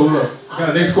requirements. So look,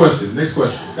 got next question.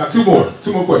 Got two more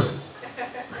questions. I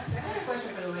have a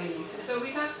question for the ladies. So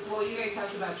you guys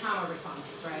talked about trauma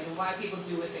responses, right? And why people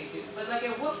do what they do. But like,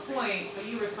 at what point are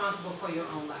you responsible for your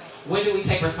own life? When do we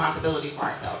take responsibility for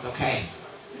ourselves, okay?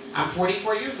 I'm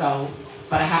 44 years old,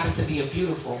 but I happen to be a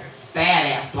beautiful,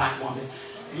 badass black woman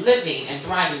living and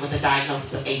thriving with a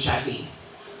diagnosis of HIV.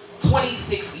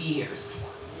 26 years.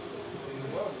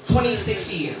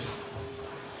 26 years.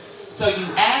 So you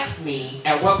asked me,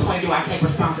 at what point do I take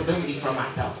responsibility for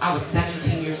myself? I was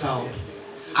 17 years old.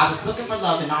 I was looking for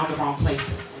love in all the wrong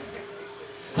places.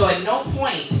 So at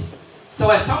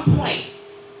some point,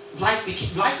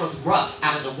 life was rough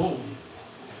out of the womb.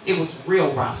 It was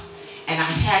real rough. And I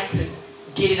had to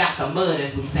get it out the mud,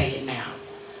 as we say it now.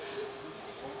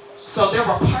 So there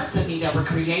were parts of me that were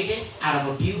created out of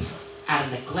abuse, out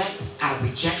of neglect, out of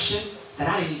rejection, that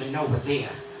I didn't even know were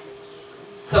there.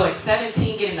 So at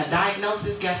 17, getting a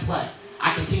diagnosis, guess what?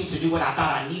 I continued to do what I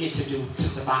thought I needed to do to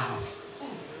survive.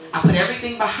 I put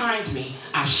everything behind me.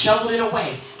 I shoveled it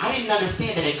away. I didn't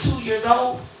understand that at 2 years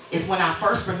old is when I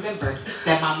first remembered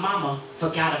that my mama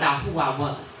forgot about who I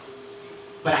was.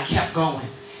 But I kept going.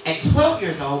 At 12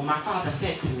 years old, my father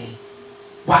said to me,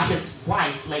 while his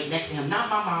wife laid next to him, not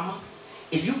my mama,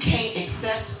 if you can't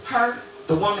accept her,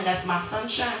 the woman that's my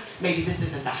sunshine, maybe this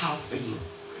isn't the house for you.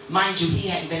 Mind you, he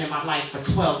hadn't been in my life for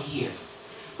 12 years.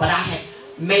 But I had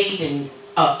made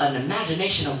an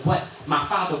imagination of what my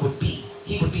father would be.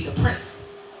 He would be the prince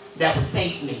that would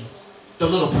save me, the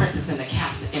little princess in the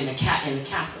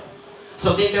castle.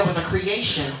 So then there was a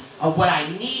creation of what I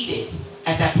needed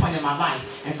at that point in my life.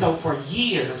 And so for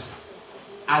years,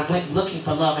 I went looking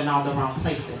for love in all the wrong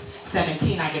places.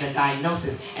 17, I get a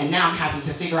diagnosis, and now I'm having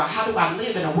to figure out, how do I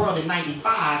live in a world in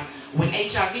 95 when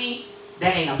HIV,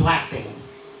 that ain't a black thing.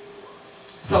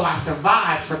 So I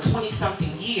survived for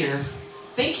 20-something years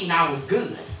thinking I was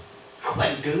good. I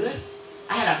wasn't good.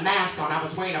 I had a mask on. I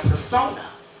was wearing a persona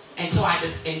until,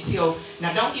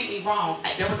 now don't get me wrong,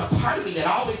 there was a part of me that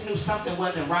always knew something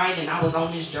wasn't right, and I was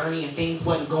on this journey and things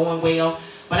wasn't going well,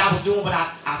 but I was doing what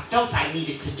I felt I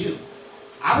needed to do.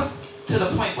 I was to the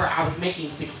point where I was making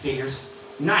 6 figures,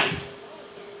 nice,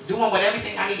 doing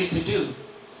everything I needed to do.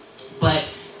 But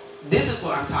this is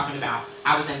what I'm talking about.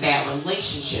 I was in bad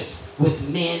relationships with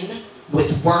men,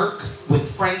 with work,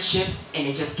 with friendships, and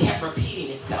it just kept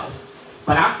repeating itself.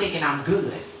 But I'm thinking I'm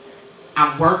good.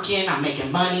 I'm working, I'm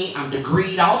making money, I'm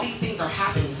degreed, all these things are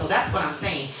happening. So that's what I'm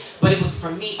saying. But it was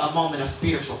for me a moment of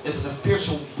it was a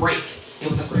spiritual break. It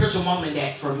was a spiritual moment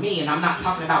that for me, and I'm not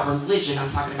talking about religion, I'm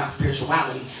talking about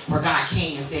spirituality, where God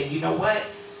came and said, you know what?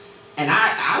 And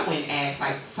I went and asked,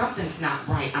 like, something's not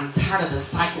right. I'm tired of the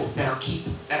cycles that are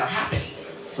happening.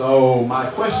 So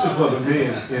my question for the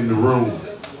men in the room,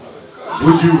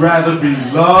 would you rather be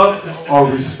loved or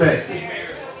respected?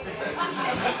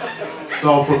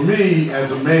 So for me,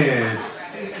 as a man,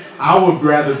 I would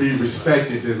rather be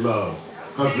respected than loved.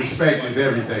 Because respect is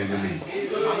everything to me.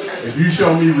 If you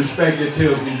show me respect, it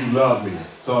tells me you love me.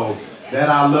 So that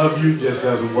I love you just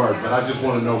doesn't work. But I just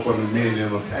want to know from the men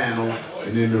in the panel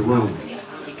and in the room.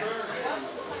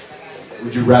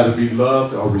 Would you rather be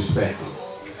loved or respected?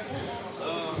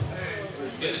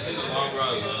 In the long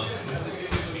run, love.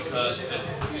 Because,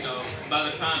 you know, by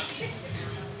the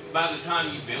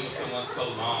time you've been with someone so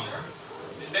long,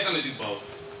 they're going to do both.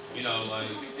 You know, like,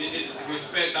 it's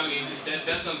respect. I mean,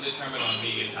 that's going to determine on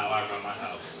me and how I run my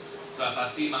house. So if I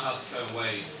see my house a certain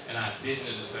way, and I envision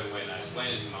it a certain way, and I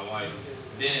explain it to my wife,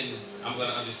 then I'm going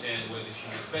to understand whether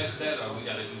she respects that or we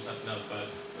got to do something else.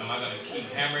 But am I going to keep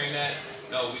hammering that?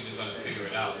 No, we're just going to figure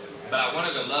it out. But I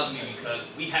want her to love me because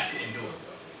we have to endure.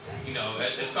 You know,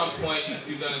 at some point,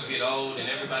 you're going to get old, and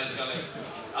everybody's going to,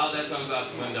 all that's going to go out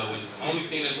the window, and the only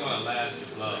thing that's going to last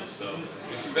is love. So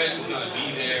respect is going to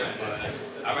be there, but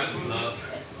I'd rather be loved.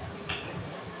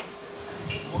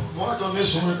 Mark, on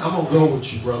this one, I'm going to go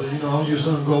with you, brother. You know, I'm just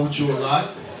going to go with you a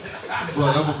lot,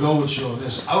 but I'm going to go with you on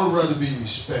this. I would rather be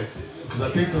respected because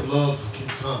I think the love can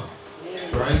come,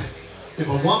 right? If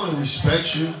a woman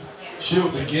respects you, she'll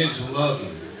begin to love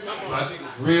you. But I think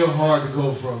it's real hard to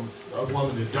go from a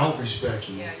woman that don't respect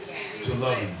you to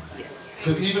loving you.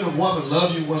 Because even if a woman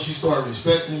loves you, once she starts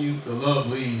respecting you, the love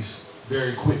leaves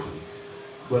very quickly.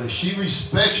 But if she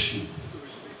respects you,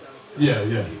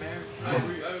 yeah.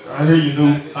 I hear you,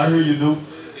 Noop. I hear you, Noop.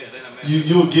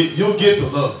 You'll get the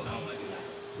love.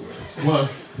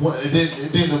 And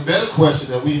then the better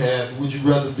question that we have: would you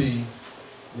rather be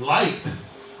liked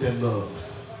than loved?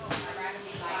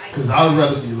 Because I'd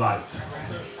rather be liked.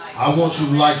 I want you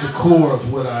to like the core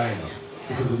of what I am.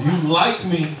 Because if you like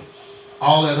me,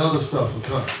 all that other stuff will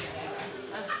come.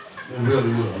 It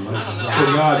really will. So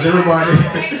guys, everybody.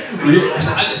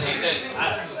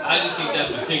 I just think that's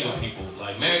for single people.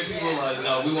 Like married people, like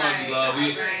no, we want to be loved.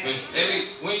 When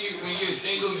you're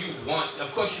single, you want,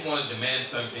 of course, you want to demand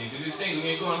something. Because you're single,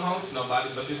 you ain't going home to nobody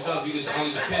but yourself. You can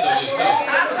only depend on yourself.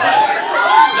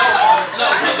 So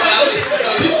of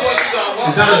course you're gonna want.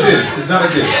 It's not a diss. It's not a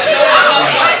diss.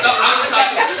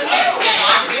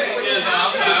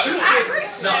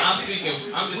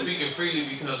 I'm just speaking freely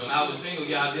because when I was single,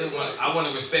 I want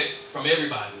to respect from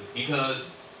everybody because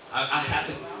I have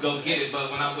to go get it. But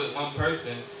when I'm with one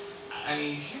person, I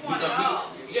mean, we're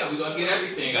gonna get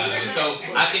everything out of it. So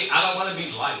I think I don't want to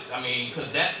be liked. I mean, cause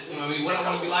that, what I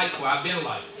want to be liked for, I've been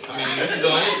liked. I mean, you can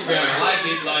go on Instagram and like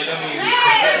it, like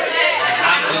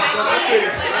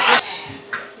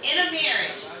in a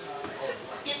marriage,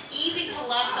 it's easy to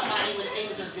love somebody when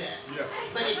things are good.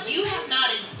 But if you have not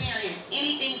experienced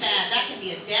anything bad, that can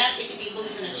be a death, it can be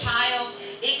losing a child,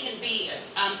 it can be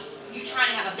you trying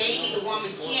to have a baby, the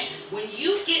woman can't. When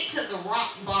you get to the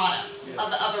rock bottom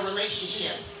of a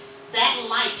relationship, that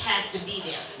light has to be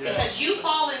there. Because you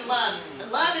fall in love.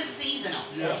 Love is seasonal.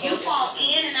 You fall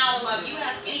in and out of love. You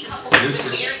ask any couple who's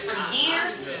been married for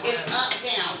years, it's up,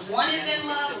 down. One is in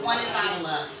love, one is out of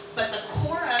love. But the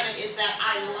core of it is that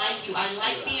I like you. I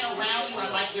like being around you. I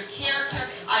like your character.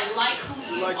 I like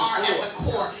who you are at the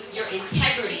core. Your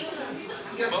integrity,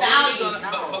 your values.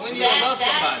 But when you love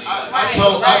somebody,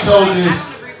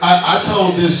 I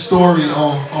told this story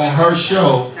on her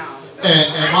show,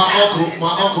 and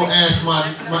my uncle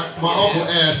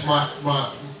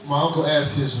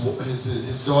asked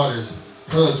his daughter's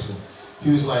husband.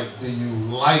 He was like, "Do you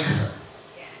like her?"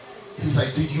 He's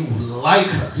like, "Do you like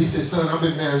her?" He said, "Son, I've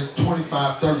been married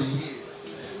 25, 30 years."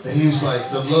 And he was like,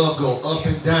 "The love go up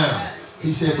and down."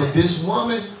 He said, "But this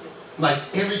woman, like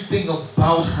everything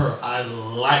about her, I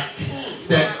like.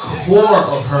 That core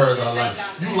of her, I like.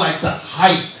 You like the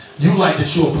height. You like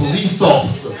that you're a police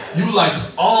officer. You like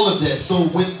all of that. So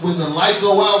when the light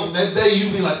go out that day, you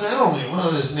be like, man, I don't even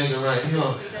love this nigga right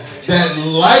here. That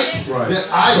light, that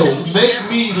idol, make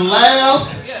me laugh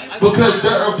because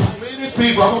there are plenty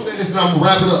people. I'm gonna say this and I'm gonna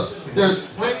wrap it up. There's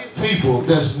plenty people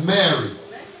that's married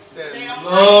that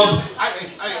love.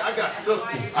 I got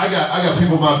sisters. I got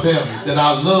people in my family that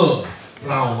I love,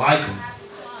 but I don't like them.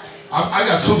 I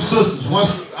got two sisters. One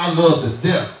sister I love to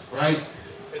death, right?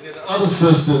 And then the other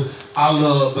sister I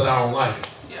love, but I don't like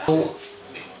her.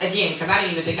 Again, because I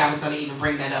didn't even think I was going to even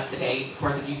bring that up today. Of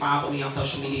course, if you follow me on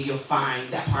social media, you'll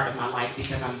find that part of my life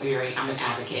because I'm an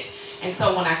advocate. And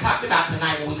so when we talked about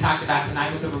tonight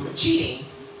was the root of cheating.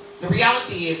 The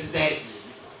reality is that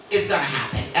it's going to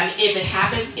happen. I mean, if it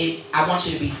happens, I want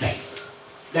you to be safe.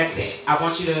 That's it. I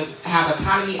want you to have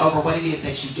autonomy over what it is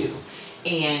that you do.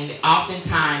 And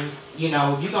oftentimes, you're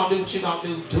going to do what you're going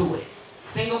to do it.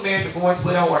 Single, married, divorced,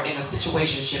 widow, or in a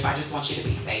situationship, I just want you to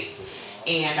be safe.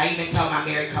 And I even tell my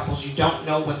married couples, you don't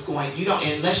know what's going,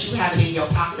 unless you have it in your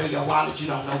pocket or your wallet, you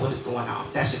don't know what is going on.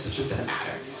 That's just the truth of the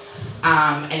matter.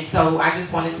 And so I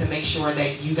just wanted to make sure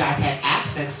that you guys had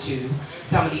access to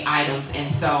some of the items.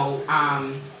 And so,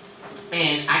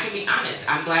 and I can be honest,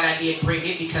 I'm glad I did bring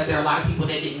it because there are a lot of people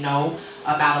that didn't know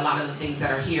about a lot of the things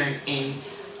that are here. And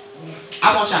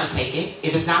I want y'all to take it.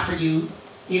 If it's not for you,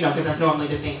 because that's normally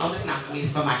the thing, oh, it's not for me,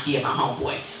 it's for my kid, my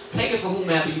homeboy. Take it for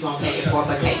whomever you're going to take it for,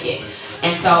 but take it.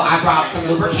 And so I brought some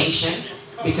lubrication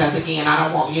because, again, I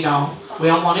don't want, we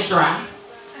don't want it dry.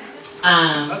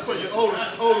 That's for your older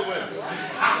women.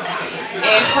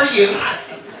 And for you.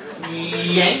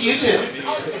 And you too.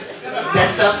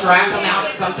 That stuff dry come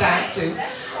out sometimes too.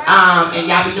 And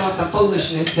y'all be doing some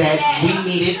foolishness that we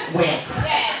needed wet.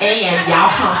 And y'all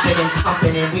humping and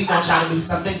pumping, and we want y'all to do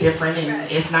something different,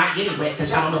 and it's not getting wet because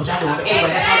y'all don't know what y'all doing. But anyway,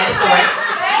 that's another story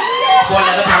for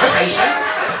another conversation.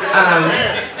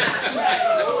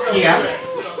 Yeah,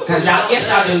 because y'all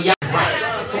do. Y'all right.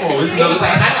 Come on,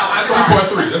 anyway, I know. I'm sorry.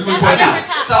 3.3. That's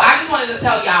 3.3. So I just wanted to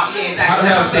tell y'all, yeah,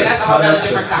 exactly. That's a whole other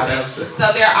different topic.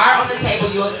 So there are on the table,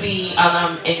 you'll see,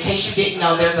 in case you didn't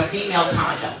know, there's a female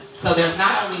condom. So there's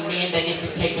not only men that get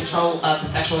to take control of the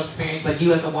sexual experience, but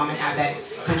you as a woman have that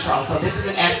control. So this is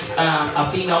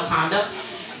a female condom.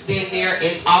 Then there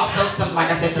is also some,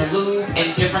 like I said, the lube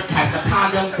and different types of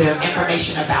condoms. There's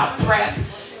information about PrEP.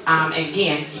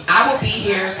 Again, I will be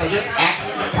here, so just ask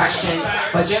me some questions,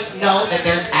 but just know that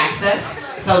there's access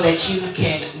so that you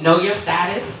can know your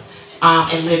status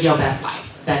and live your best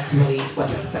life. That's really what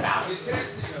this is about.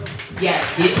 Yes,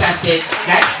 get tested.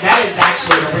 That is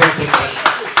actually a real big thing.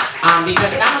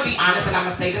 Because, and I'm going to be honest, and I'm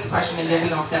going to say this question and then we're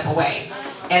going to step away.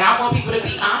 And I want people to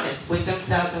be honest with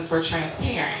themselves since we're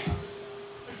transparent.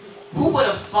 Who would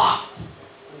have thought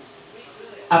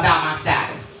about my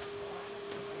status?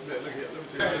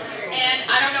 And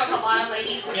I don't know if a lot of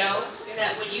ladies know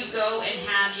that when you go and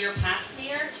have your pap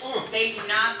smear, they do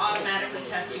not automatically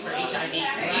test you for HIV. You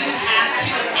have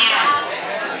to ask.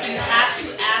 You have to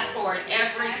ask for it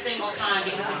every single time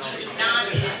because if you do not,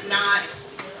 it is not,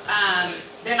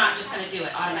 they're not just going to do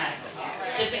it automatically.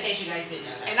 Just in case you guys didn't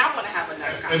know that. And I want to have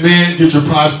another conversation. And then get your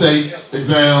prostate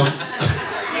exam.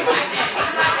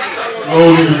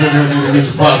 Old niggas in here need to get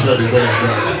your prostate exam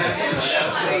done.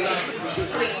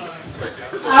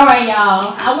 All right,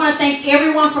 y'all. I want to thank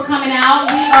everyone for coming out.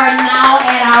 We are now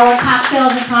at our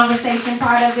cocktails and conversation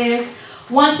part of this.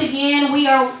 Once again, we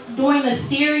are doing a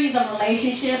series of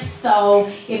relationships.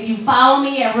 So if you follow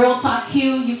me at Real Talk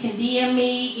Q, you can DM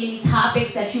me any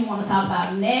topics that you want to talk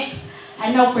about next.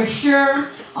 I know for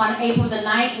sure on April the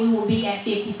 9th, we will be at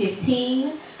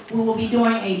 5015. We will be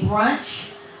doing a brunch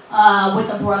with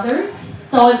the brothers.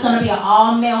 So it's going to be an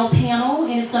all-male panel,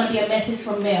 and it's going to be a message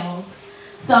for males.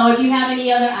 So if you have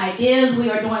any other ideas, we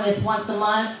are doing this once a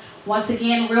month. Once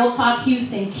again, Real Talk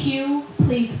Houston Q.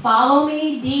 Please follow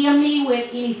me, DM me with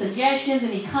any suggestions,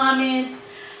 any comments,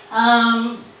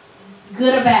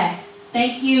 good or bad.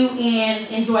 Thank you, and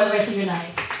enjoy the rest of your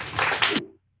night.